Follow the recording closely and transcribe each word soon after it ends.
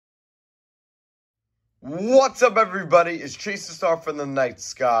What's up, everybody? It's Chase the Star from the night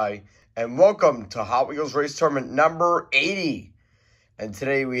sky, and welcome to Hot Wheels Race Tournament number 80. And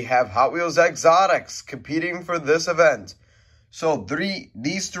today we have Hot Wheels Exotics competing for this event. So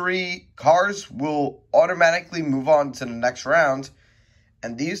these three cars will automatically move on to the next round,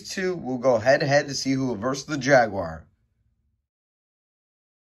 and these two will go head-to-head to see who will verse the Jaguar.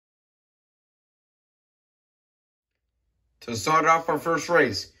 To start off our first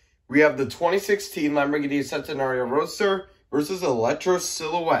race, we have the 2016 Lamborghini Centenario Roadster versus Electro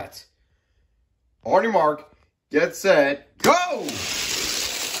Silhouette. Arnie Mark, get set, go!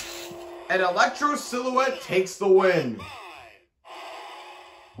 And Electro Silhouette takes the win.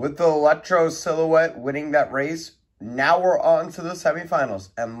 With the Electro Silhouette winning that race, now we're on to the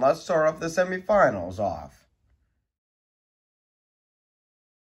semifinals. And let's start off the semifinals off.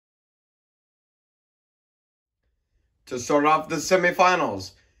 To start off the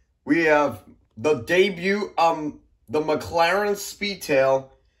semifinals, we have the debut, the McLaren Speedtail.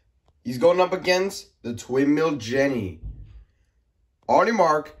 He's going up against the Twin Mill Jenny. Arnie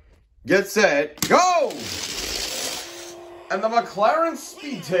Mark, get set, go! And the McLaren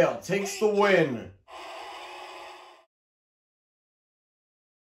Speedtail takes the win.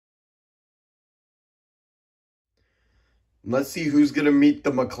 Let's see who's going to meet the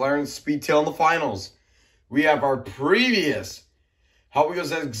McLaren Speedtail in the finals. We have our previous Hot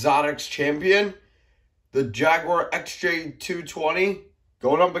Wheels Exotics champion, the Jaguar XJ220,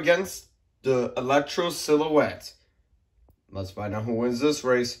 going up against the Electro Silhouette. Let's find out who wins this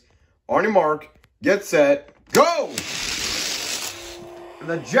race. Arnie Mark, get set, go! And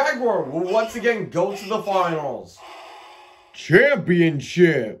the Jaguar will once again go to the finals.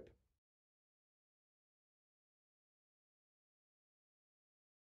 Championship!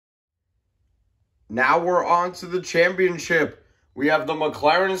 Now we're on to the championship. We have the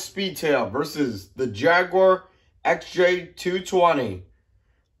McLaren Speedtail versus the Jaguar XJ220.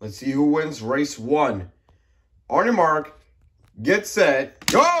 Let's see who wins race 1. Arnie Mark, get set,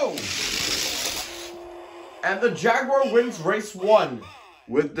 go! And the Jaguar wins race 1.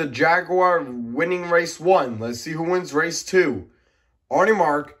 With the Jaguar winning race 1, let's see who wins race 2. Arnie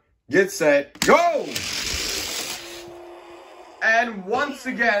Mark, get set, go! And once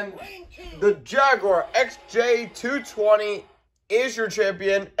again, the Jaguar XJ220 is your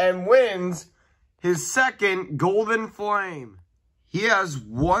champion and wins his second Golden Flame. He has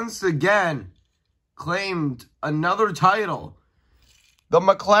once again claimed another title. The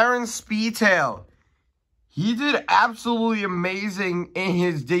McLaren Speedtail. He did absolutely amazing in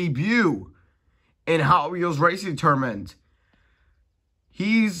his debut in Hot Wheels Racing Tournament.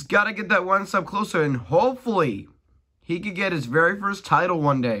 He's got to get that one step closer, and hopefully he could get his very first title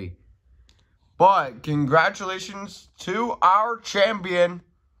one day. But congratulations to our champion.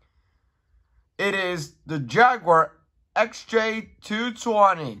 It is the Jaguar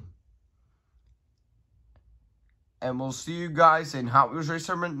XJ220. And we'll see you guys in Hot Wheels Racing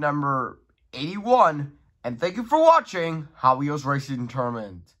Tournament number 81. And thank you for watching Hot Wheels Racing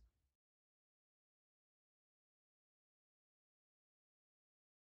Tournament.